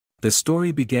The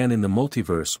story began in the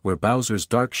multiverse where Bowser's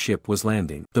dark ship was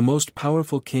landing. The most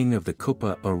powerful king of the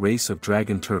Koopa, a race of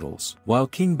dragon turtles. While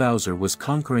King Bowser was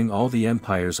conquering all the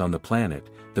empires on the planet,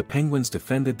 the penguins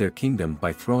defended their kingdom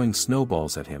by throwing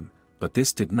snowballs at him, but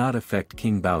this did not affect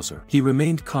King Bowser. He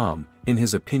remained calm. In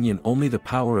his opinion, only the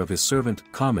power of his servant,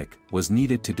 Comic, was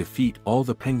needed to defeat all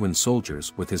the penguin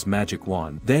soldiers with his magic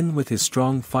wand. Then with his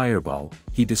strong fireball,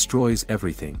 he destroys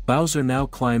everything. Bowser now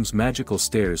climbs magical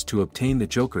stairs to obtain the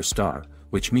Joker Star,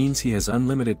 which means he has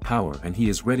unlimited power and he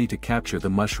is ready to capture the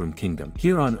Mushroom Kingdom.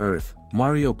 Here on Earth,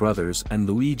 Mario Brothers and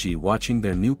Luigi watching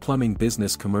their new plumbing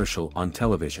business commercial on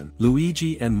television.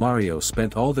 Luigi and Mario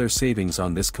spent all their savings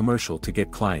on this commercial to get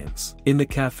clients. In the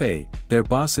cafe, their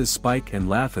bosses Spike and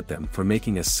laugh at them for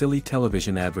making a silly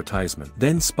television advertisement.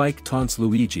 Then Spike taunts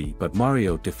Luigi but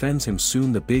Mario defends him.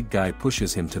 Soon the big guy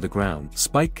pushes him to the ground.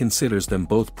 Spike considers them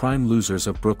both prime losers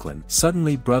of Brooklyn.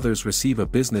 Suddenly brothers receive a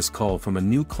business call from a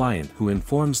new client who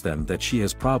informs them that she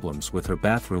has problems with her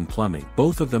bathroom plumbing.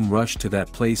 Both of them rush to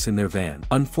that place in their van.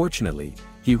 Unfortunately,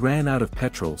 he ran out of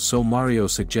petrol, so Mario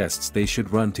suggests they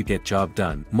should run to get job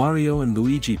done. Mario and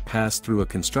Luigi pass through a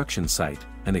construction site,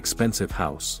 an expensive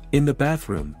house. In the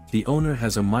bathroom, the owner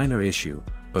has a minor issue,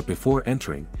 but before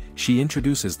entering, she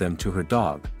introduces them to her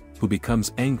dog, who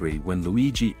becomes angry when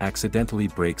Luigi accidentally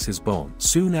breaks his bone.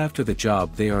 Soon after the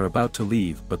job they are about to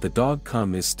leave, but the dog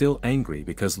is still angry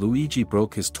because Luigi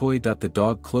broke his toy. The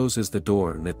dog closes the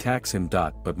door and attacks him.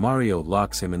 But Mario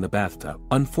locks him in the bathtub.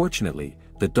 Unfortunately,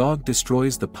 the dog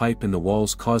destroys the pipe in the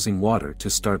walls, causing water to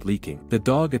start leaking. The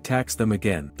dog attacks them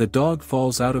again. The dog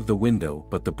falls out of the window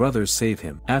but the brothers save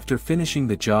him. After finishing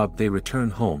the job they return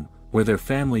home, where their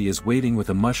family is waiting with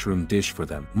a mushroom dish for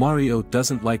them. Mario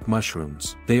doesn't like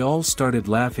mushrooms. They all started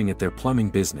laughing at their plumbing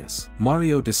business.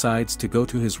 Mario decides to go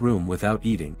to his room without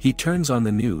eating. He turns on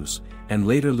the news, and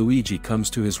later Luigi comes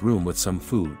to his room with some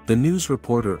food. The news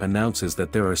reporter announces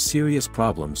that there are serious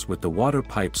problems with the water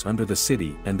pipes under the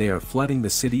city and they are flooding the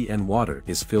city and water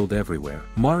is filled everywhere.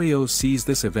 Mario sees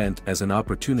this event as an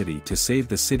opportunity to save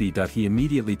the city. He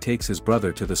immediately takes his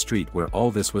brother to the street where all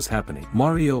this was happening.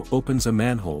 Mario opens a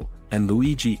manhole, and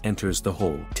Luigi enters the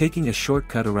hole. Taking a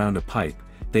shortcut around a pipe,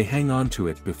 they hang on to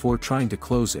it before trying to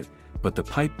close it, but the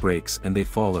pipe breaks and they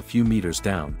fall a few meters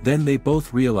down. Then they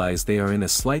both realize they are in a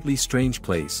slightly strange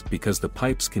place because the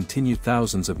pipes continue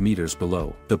thousands of meters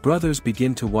below. The brothers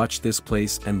begin to watch this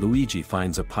place and Luigi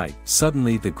finds a pipe.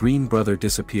 Suddenly the green brother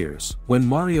disappears. When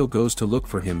Mario goes to look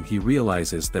for him, he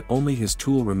realizes that only his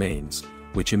tool remains,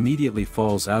 which immediately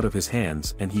falls out of his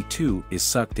hands and he too is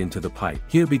sucked into the pipe.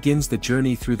 Here begins the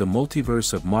journey through the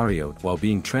multiverse of Mario. While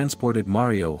being transported,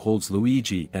 Mario holds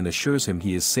Luigi and assures him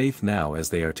he is safe now as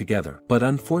they are together. But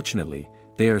unfortunately,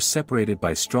 they are separated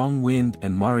by strong wind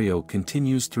and Mario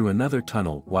continues through another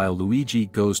tunnel while Luigi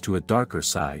goes to a darker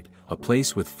side, a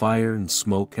place with fire and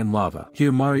smoke and lava.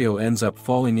 Here Mario ends up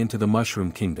falling into the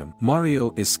Mushroom Kingdom.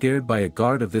 Mario is scared by a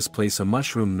guard of this place, a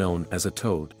mushroom known as a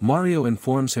toad. Mario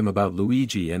informs him about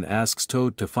Luigi and asks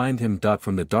Toad to find him.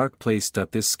 From the dark place.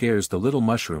 This scares the little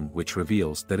mushroom, which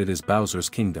reveals that it is Bowser's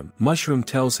kingdom. Mushroom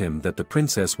tells him that the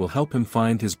princess will help him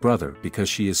find his brother because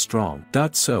she is strong.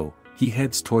 So, he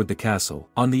heads toward the castle.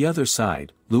 On the other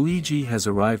side, Luigi has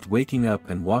arrived, waking up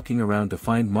and walking around to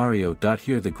find Mario.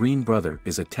 Here the green brother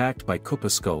is attacked by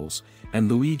Koopa skulls, and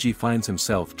Luigi finds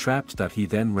himself trapped. He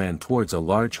then ran towards a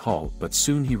large hall, but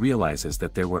soon he realizes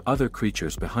that there were other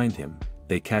creatures behind him.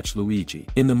 They catch Luigi.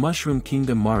 In the Mushroom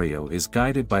Kingdom, Mario is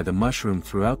guided by the mushroom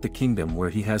throughout the kingdom where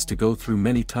he has to go through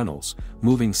many tunnels,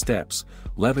 moving steps,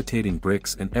 levitating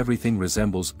bricks, and everything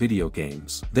resembles video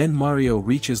games. Then Mario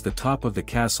reaches the top of the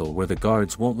castle where the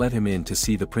guards won't let him in to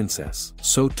see the princess.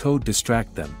 So Toad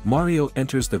distracts them. Mario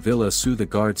enters the villa, so the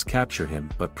guards capture him,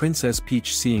 but Princess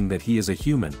Peach, seeing that he is a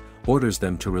human, orders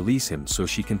them to release him so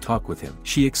she can talk with him.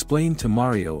 She explained to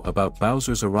Mario about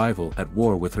Bowser's arrival at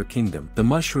war with her kingdom. The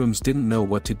mushrooms didn't know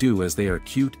what to do as they are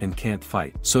cute and can't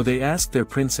fight. So they asked their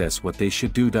princess what they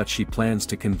should do. She plans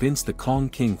to convince the Kong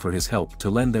King for his help to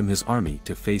lend them his army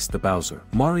to face the Bowser.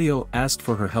 Mario asked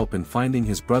for her help in finding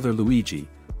his brother Luigi,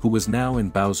 who was now in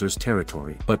Bowser's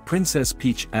territory. But Princess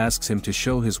Peach asks him to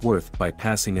show his worth by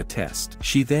passing a test.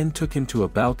 She then took him to a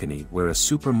balcony where a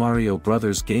Super Mario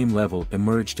Bros. Game level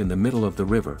emerged in the middle of the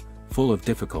river, full of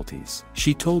difficulties.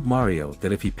 She told Mario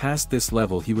that if he passed this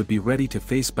level he would be ready to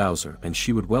face Bowser and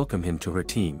she would welcome him to her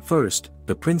team. First,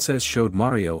 the princess showed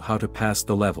Mario how to pass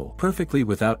the level perfectly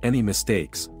without any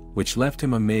mistakes, which left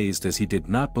him amazed as he did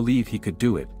not believe he could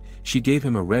do it. She gave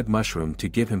him a red mushroom to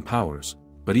give him powers,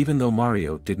 but even though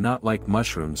Mario did not like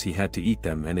mushrooms, he had to eat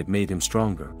them and it made him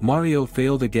stronger. Mario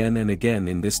failed again and again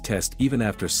in this test even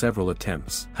after several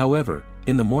attempts. However,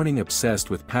 In the morning,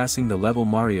 obsessed with passing the level,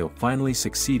 Mario finally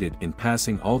succeeded in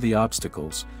passing all the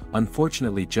obstacles.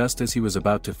 Unfortunately, just as he was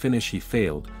about to finish, he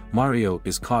failed. Mario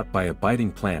is caught by a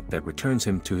biting plant that returns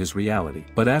him to his reality.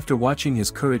 But after watching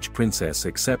his courage, Princess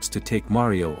accepts to take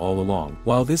Mario all along.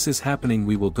 While this is happening,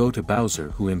 we will go to Bowser,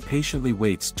 who impatiently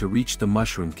waits to reach the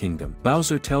Mushroom Kingdom.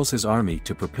 Bowser tells his army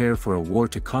to prepare for a war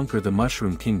to conquer the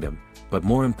Mushroom Kingdom, but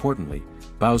more importantly,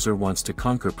 Bowser wants to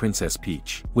conquer Princess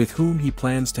Peach, with whom he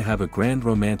plans to have a grand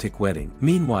romantic wedding.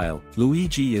 Meanwhile,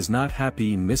 Luigi is not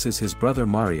happy and misses his brother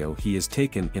Mario. He is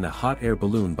taken in a hot air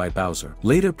balloon by Bowser.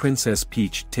 Later, Princess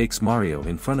Peach takes Mario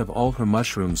in front of all her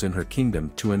mushrooms in her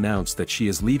kingdom to announce that she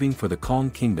is leaving for the Kong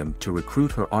Kingdom to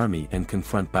recruit her army and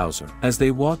confront Bowser. As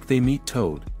they walk, they meet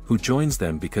Toad, who joins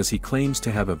them because he claims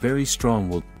to have a very strong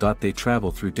will. They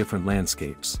travel through different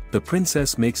landscapes. The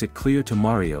princess makes it clear to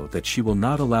Mario that she will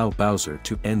not allow Bowser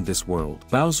to end this world.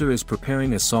 Bowser is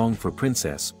preparing a song for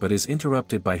Princess but is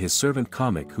interrupted by his servant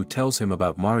Comic, who tells him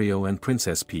about Mario and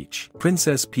Princess Peach.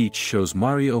 Princess Peach shows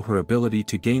Mario her ability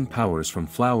to gain powers from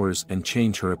flowers and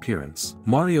change her appearance.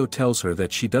 Mario tells her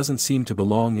that she doesn't seem to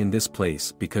belong in this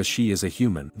place because she is a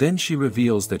human. Then she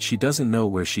reveals that she doesn't know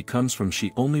where she comes from.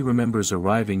 She only remembers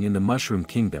arriving in the Mushroom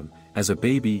Kingdom as a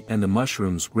baby, and the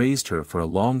mushrooms raised her for a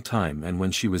long time, and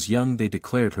when she was young they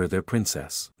declared her their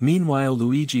princess. Meanwhile,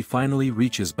 Luigi finally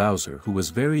reaches Bowser, who was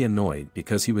very annoyed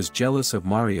because he was jealous of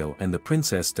Mario and the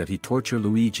princess, that he torture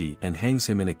Luigi and hangs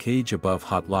him in a cage above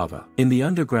hot lava. In the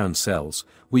underground cells,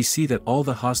 we see that all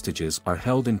the hostages are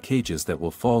held in cages that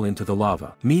will fall into the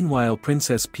lava. Meanwhile,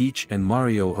 Princess Peach and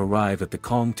Mario arrive at the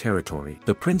Kong territory.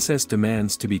 The princess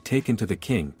demands to be taken to the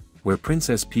king, where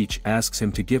Princess Peach asks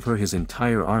him to give her his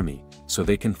entire army, so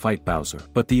they can fight Bowser.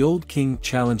 But the old king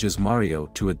challenges Mario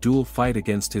to a duel fight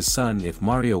against his son. If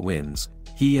Mario wins,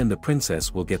 he and the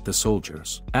princess will get the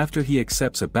soldiers. After he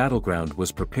accepts, a battleground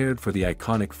was prepared for the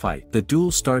iconic fight. The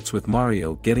duel starts with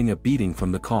Mario getting a beating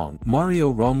from the Kong. Mario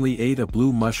wrongly ate a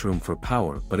blue mushroom for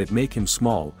power, but it make him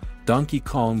small. Donkey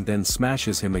Kong then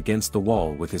smashes him against the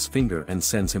wall with his finger and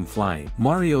sends him flying.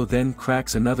 Mario then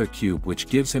cracks another cube which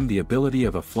gives him the ability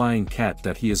of a flying cat,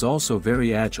 that he is also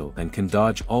very agile and can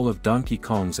dodge all of Donkey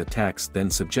Kong's attacks, then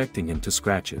subjecting him to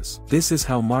scratches. This is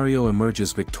how Mario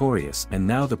emerges victorious, and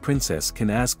now the princess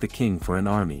can ask the king for an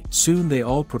army. Soon they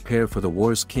all prepare for the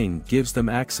wars. King gives them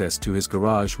access to his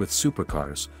garage with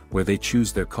supercars, where they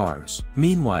choose their cars.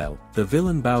 Meanwhile, the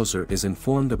villain Bowser is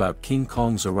informed about King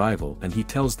Kong's arrival and he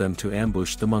tells them to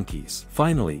ambush the monkeys.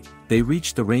 Finally, they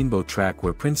reach the rainbow track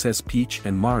where Princess Peach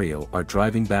and Mario are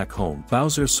driving back home.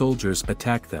 Bowser's soldiers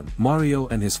attack them. Mario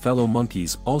and his fellow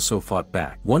monkeys also fought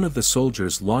back. One of the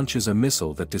soldiers launches a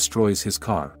missile that destroys his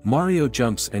car. Mario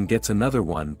jumps and gets another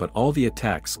one, but all the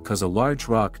attacks cause a large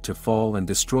rock to fall and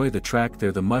destroy the track.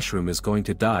 There, the mushroom is going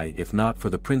to die if not for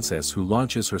the princess, who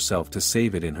launches herself to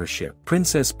save it in her ship.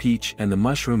 Princess Peach and the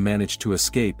mushroom manage to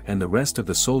escape, and the rest of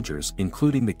the soldiers,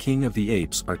 including the King of the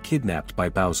Apes, are kidnapped by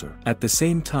Bowser. At the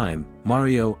same time,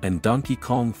 Mario and Donkey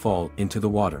Kong fall into the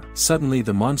water. Suddenly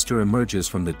the monster emerges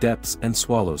from the depths and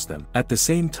swallows them. At the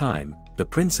same time, the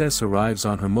princess arrives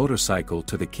on her motorcycle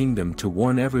to the kingdom to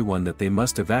warn everyone that they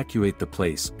must evacuate the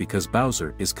place because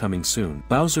Bowser is coming soon.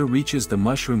 Bowser reaches the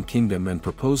Mushroom Kingdom and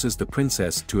proposes the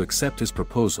princess to accept his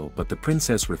proposal, but the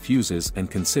princess refuses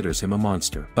and considers him a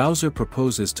monster. Bowser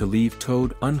proposes to leave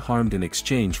Toad unharmed in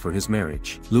exchange for his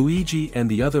marriage. Luigi and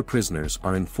the other prisoners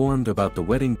are informed about the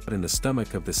wedding, but in the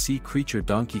stomach of the sea creature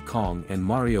Donkey Kong and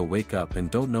Mario wake up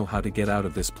and don't know how to get out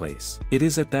of this place. It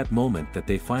is at that moment that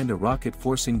they find a rocket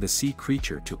forcing the sea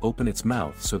creature to open its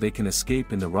mouth so they can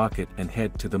escape in the rocket and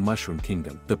head to the Mushroom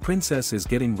Kingdom. The princess is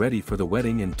getting ready for the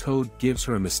wedding and Toad gives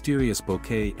her a mysterious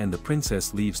bouquet and the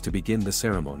princess leaves to begin the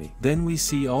ceremony. Then we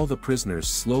see all the prisoners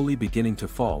slowly beginning to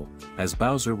fall, as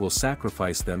Bowser will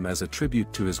sacrifice them as a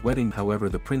tribute to his wedding. However,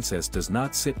 the princess does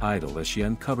not sit idle as she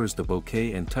uncovers the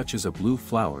bouquet and touches a blue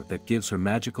flower that gives her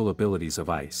magical abilities of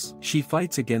ice. She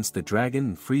fights against the dragon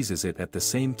and freezes it at the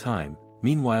same time.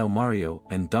 Meanwhile, Mario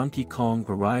and Donkey Kong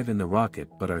arrive in the rocket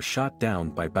but are shot down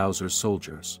by Bowser's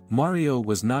soldiers. Mario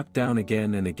was knocked down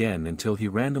again and again until he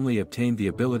randomly obtained the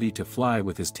ability to fly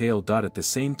with his tail. At the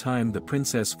same time, the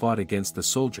princess fought against the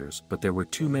soldiers, but there were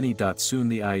too many. Soon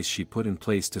the ice she put in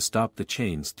place to stop the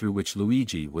chains through which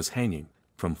Luigi was hanging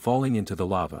from falling into the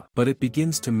lava. But it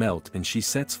begins to melt and she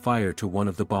sets fire to one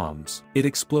of the bombs. It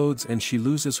explodes and she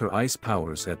loses her ice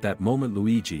powers. At that moment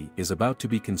Luigi is about to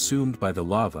be consumed by the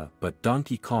lava, but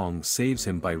Donkey Kong saves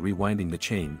him by rewinding the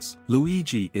chains.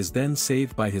 Luigi is then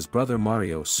saved by his brother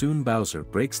Mario. Soon Bowser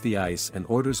breaks the ice and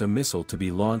orders a missile to be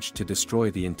launched to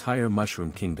destroy the entire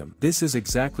Mushroom Kingdom. This is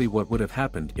exactly what would have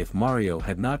happened if Mario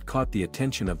had not caught the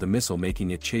attention of the missile,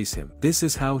 making it chase him. This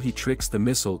is how he tricks the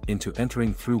missile into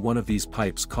entering through one of these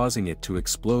pipes, causing it to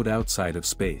explode outside of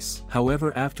space.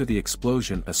 However, after the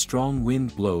explosion a strong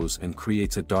wind blows and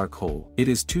creates a dark hole. It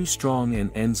is too strong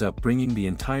and ends up bringing the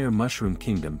entire Mushroom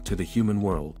Kingdom to the human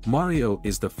world. Mario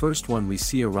is the first one we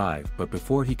see arrive, but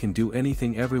before he can do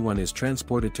anything everyone is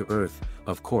transported to Earth.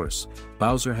 Of course,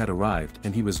 Bowser had arrived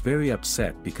and he was very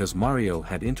upset because Mario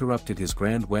had interrupted his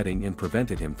grand wedding and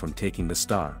prevented him from taking the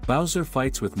star. Bowser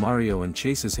fights with Mario and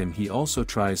chases him. He also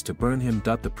tries to burn him.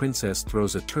 The princess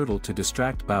throws a turtle to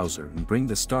distract Bowser and bring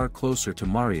the star closer to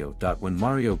Mario. When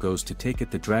Mario goes to take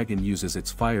it, the dragon uses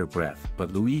its fire breath,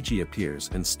 but Luigi appears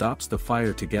and stops the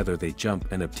fire. Together they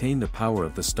jump and obtain the power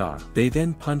of the star. They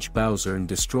then punch Bowser and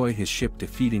destroy his ship,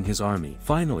 defeating his army.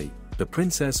 Finally, the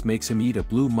princess makes him eat a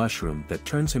blue mushroom that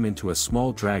turns him into a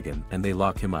small dragon and they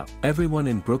lock him up. Everyone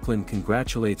in Brooklyn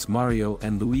congratulates Mario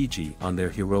and Luigi on their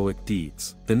heroic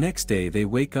deeds. The next day they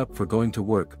wake up for going to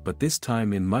work, but this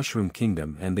time in Mushroom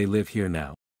Kingdom, and they live here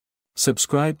now.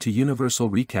 Subscribe to Universal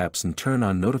Recaps and turn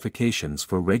on notifications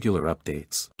for regular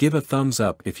updates. Give a thumbs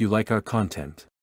up if you like our content.